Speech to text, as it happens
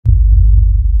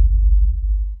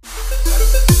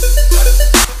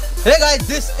Hey guys,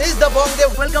 this is the Bong Dey.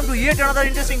 Welcome to yet another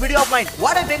interesting video of mine.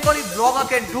 What a Bengali vlogger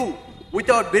can do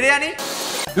without biryani?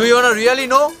 Do you wanna really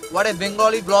know what a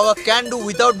Bengali vlogger can do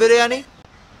without biryani?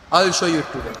 I will show you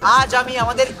today. आज আমি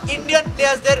আমাদের Indian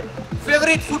প্লেয়ারদের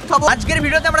favourite food খাবো। আজকের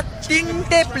ভিডিওতে আমরা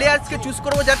তিনটে প্লেয়ার্সকে choose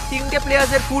করব, যার তিনটে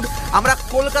প্লেয়ার্সের ফুড আমরা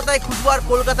কলকাতায় খুঁজবো আর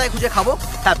কলকাতায় খুঁজে খাবো।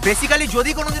 হ্যাঁ, বেসিক্যালি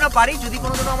যদি কোনোদিনও পারি, যদি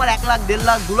কোনোদিনও আমার 1 লাখ 1.5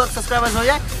 লাখ 2 লাখ সাবস্ক্রাইবার্স হয়ে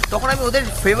যায়, তখন আমি ওদের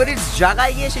ফেভারিট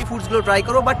জায়গায় গিয়ে সেই ফুডসগুলো ট্রাই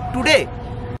করবো। বাট টুডে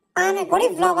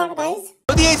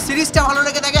যদি এই সিরিজটা ভালো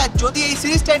লেগে থাকে আর যদি এই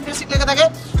সিরিজটা ইন্টারেস্টিং লেগে থাকে,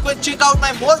 check out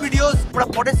my more videos. তোমরা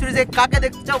পরের সিরিজে কাকে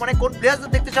দেখতে চাও, মানে কোন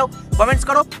প্লেয়ারদের দেখতে চাও, কমেন্টস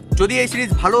করো। যদি এই সিরিজ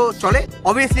ভালো চলে,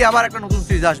 অবভিয়াসলি আবার একটা নতুন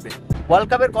সিরিজ আসবে। ওয়ার্ল্ড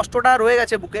কাপের কষ্টটা রয়ে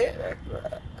গেছে বুকে,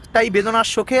 তাই বেদনার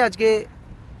শোকে আজকে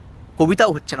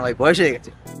কবিতাও হচ্ছে না ভাই, বয়স হয়ে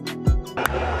গেছে।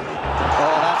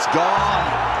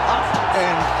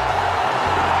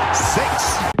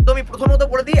 তো আমি প্রথমত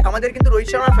বলে দিই, আমাদের কিন্তু রোহিত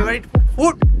শর্মার ফেভারিট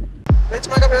ফুড।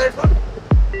 फेवरेट फूड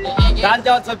दाल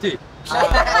चावल सब्जी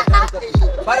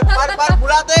पर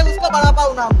बुलाते हैं उसका बड़ा पाव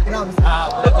नाम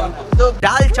तो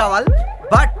ডাল chawal.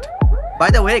 But by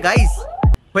the way guys,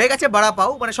 হয়ে গেছে বড়া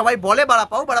পাও, মানে সবাই বলে বড়া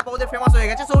পাও, বড়া পাও ফেমাস হয়ে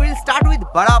গেছে। সো উইল স্টার্ট উইথ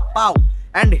বড়া পাও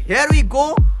and here we go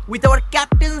with our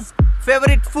captain's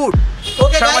favourite food.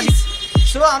 Okay guys,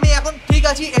 so আমি এখন ঠিক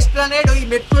আছি এসপ্ল্যানেড, ওই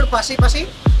মেট্রোর পাশেই।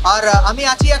 আর আমি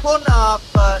আছি এখন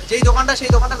যেই দোকানটা, সেই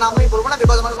দোকানটার নাম আমি বলবো না,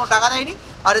 বিকজ আমার কোনো টাকা দেয়নি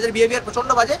আর এদের বিহেভিয়ার প্রচন্ড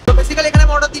বাজে। তো বেসিক্যালি এখানে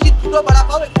আমি অর্ডার দিয়েছি দুটো বড়া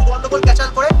পাও, একটু গন্ডগোল ক্যাচাল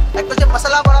করে। একটা হচ্ছে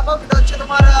মশলা বড়া পাও, যেটা হচ্ছে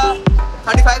তোমার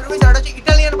 35 রুপিস, আর হচ্ছে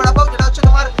ইটালিয়ান বড়া পাও, যেটা হচ্ছে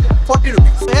তোমার 40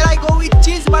 rupees. So here I go with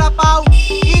cheese বড়া পাও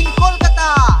in Kolkata.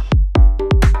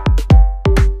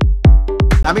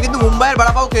 আমি কিন্তু মুম্বাইয়ের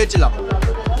বড়া পাও খেয়েছিলাম।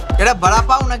 এটা বড়া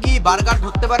পাও নাকি বার্গার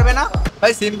ধরতে পারবে না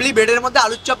ভাই, সিম্পলি ব্রেডের মধ্যে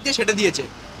আলুর চপ দিয়ে সেটা দিয়েছে।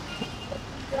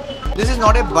 This is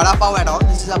not a bada pav at all.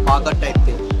 This is a burger type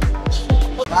thing.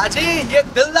 Baji, ये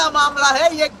गिल्ला मामला है,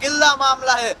 ये गिल्ला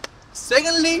मामला है.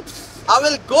 Secondly, I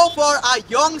will go for a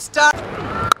youngster.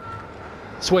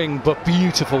 Swing, but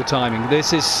beautiful timing. This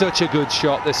is such a good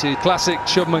shot. This is classic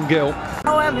Shubman Gill.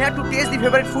 Now I am here to taste the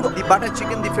favorite food of the butter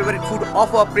chicken, the favorite food of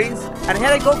our prince. And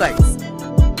here I go, guys.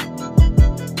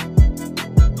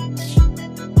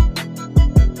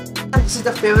 This is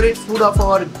the favorite food of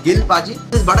our Gill Baji.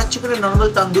 This is butter chicken and normal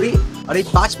tandoori. और ये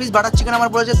 5 piece butter chicken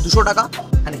हमारे बोला जाए 200 টাকা।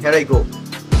 And here I go.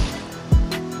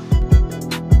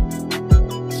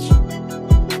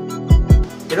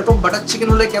 এরকম butter chicken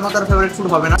হলে কেন তার favorite food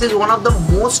হবে না? This is one of the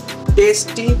most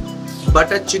tasty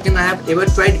butter chicken I have ever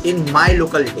tried in my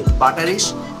locality. Butterish.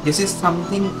 This is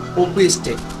something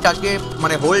obviously. আজকে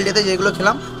মানে হোল ডেতে যেগুলো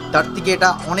খেলাম তার থেকে এটা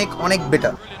অনেক অনেক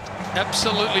better.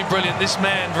 Absolutely brilliant. This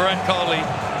man, Virat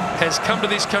has come to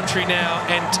this country now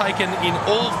and taken in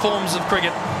all forms of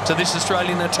cricket to this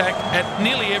Australian attack at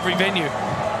nearly every venue.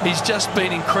 He's just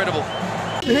been incredible.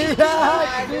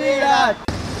 Virat!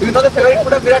 You know the favorite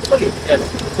food of Virat Kohli? Yes.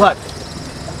 What?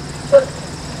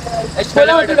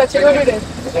 Chole bhature.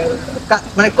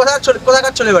 মানে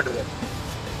কোথাকার চলে বাটুরে?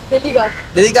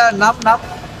 দিদি का नाम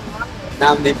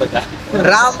नहीं पता.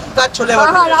 राम का छोले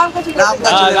भटूरे. राम का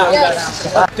छोले भटूरे.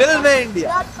 दिल में India.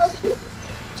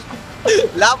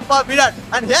 Love for Virat.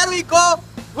 And here we go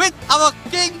with our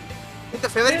king, with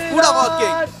the favorite food of our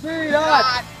king. Virat.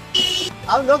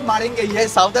 हम लोग मारेंगे, ये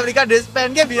साउथ अफ्रीका ड्रेस पहन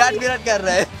के विराट कर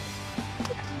रहे हैं।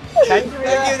 Thank you.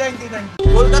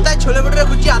 কলকাতায় ছোলে ভটুরে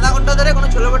খুঁজছি আধা ঘন্টা ধরে, কোনো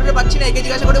ছোলে ভটুরে পাচ্ছি না। একে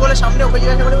জিজ্ঞাসা করে বলে সামনে, ওকে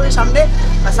জিজ্ঞাসা করে বলে সামনে,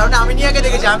 আর সামনে আমিনিয়াকে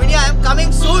দেখেছি। Aminia, I am coming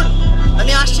soon,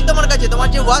 আমি আসছি তোমার কাছে। তোমার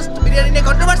যে ওয়াস্ট বিরিয়ানি নিয়ে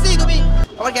কন্ট্রোভার্সি, তুমি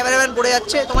আমার ক্যামেরাম্যান পড়ে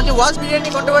যাচ্ছে, তোমার যে ওয়াস্ট বিরিয়ানি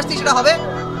কন্ট্রোভার্সি সেটা হবে,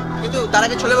 কিন্তু তার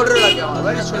আগে ছোলে ভটুরে লাগবে আমার।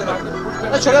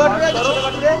 ছোলে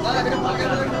ভটুরে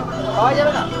পাওয়া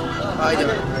যাবে না, পাওয়া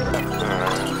যাবে।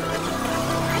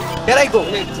 Here I go.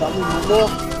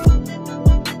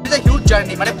 It's a huge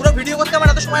journey. মানে পুরো ভিডিও করতে আমার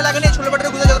এত সময় লাগেনি, ছোলে ভটুরে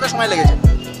খুঁজে যতটা সময় লেগেছে।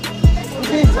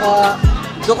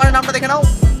 দোকানের নামটা দেখে নাও,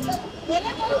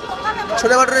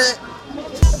 ছোলে ভটুরে।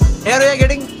 Here we are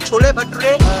getting chole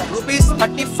bhature rupees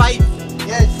 35.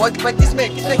 Yes. 35 में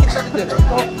कितने देते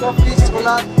हैं? 2 पीस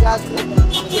छोला, प्याज,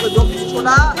 2 पीस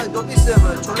छोला, 2 पीस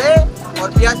छोले और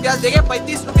प्याज देंगे।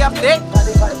 35 रुपया प्लेट,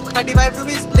 35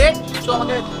 rupees प्लेट। So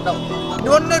हमें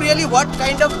don't know really what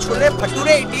kind of chole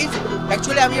bhature it is.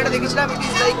 Actually আমি এটা দেখেছিলাম, it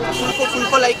is like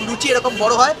ফুলকো like লুচি এরকম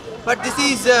বড় হয়, but this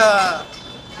is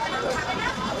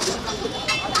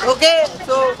okay.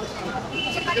 So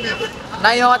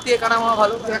নাই হওয়া থেকে কানা হওয়া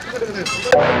ভালো।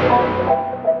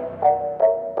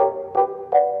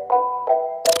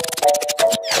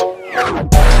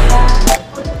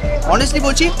 অনেস্টলি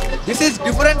বলছি, this is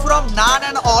different from naan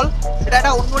and all. এটা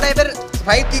একটা অন্য টাইপের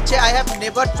ভাইব দিচ্ছে। I have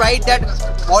never tried that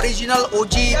original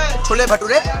OG chole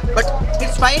bhature, but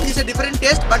it's fine, it's a different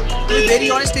taste. But two be very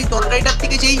honest, এই তরকারিটার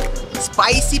থেকে যেই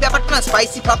স্পাইসি ব্যাপারটা না,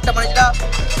 স্পাইসি ভাবটা মানে যেটা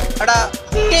একটা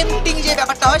টেম্পটিং যে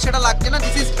ব্যাপারটা হয় সেটা লাগছে না।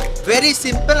 This is very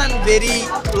simple and very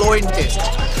low in test.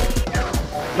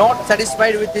 Not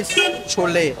satisfied with this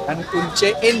chole and কুলচে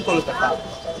in Kolkata.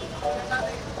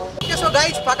 So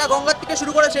guys, ফাঁকা গঙ্গার থেকে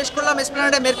শুরু করে শেষ করলাম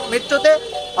এসপ্ল্যানেডে মেট্রোতে।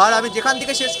 আর আমি যেখান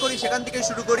থেকে শেষ করি সেখান থেকে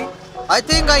শুরু করি। I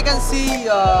think I can see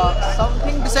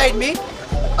something beside me,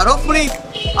 and hopefully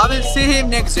I will see him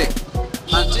next day.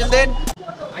 Until then,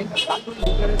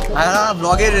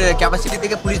 ব্লগের ক্যাপাসিটি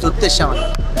থেকে পুলিশ ধরতে এসছে আমার।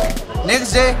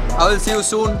 Next day I will see you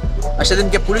soon. আর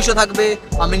সেদিনকে পুলিশও থাকবে,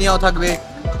 আমিনিয়াও থাকবে,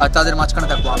 আর তাদের মাঝখানে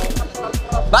থাকবো আমি।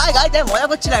 বাই গাইজ, আমি মজা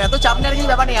করছিলাম, এত চাপ নেওয়ার কিছু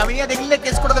ব্যাপার নেই। আমিনিয়া দেখলে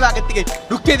টেস্ট করে দেবে আগের থেকে,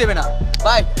 ঢুকিয়ে দেবে না।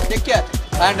 বাই, টেক কেয়ার,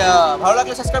 অ্যান্ড ভালো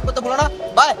লাগলে সাবস্ক্রাইব করতে ভুলো না।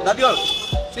 By, love you all,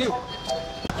 C you.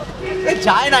 এই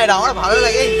যায় না এটা, আমার ভালো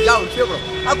লাগে। এই যাও, শুয়ে পড়ো,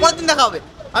 আর পরের দিন দেখা হবে।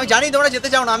 আমি জানি তোমরা যেতে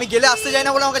চাও না, আমি গেলে আসতে যাই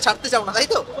না বলে আমাকে ছাড়তে চাও না, তাই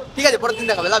তো? ঠিক আছে, পরের দিন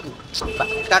দেখা হবে। Love you,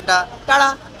 tata tata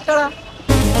tata.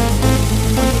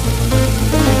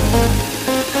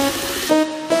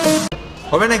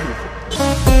 হবে নাকি?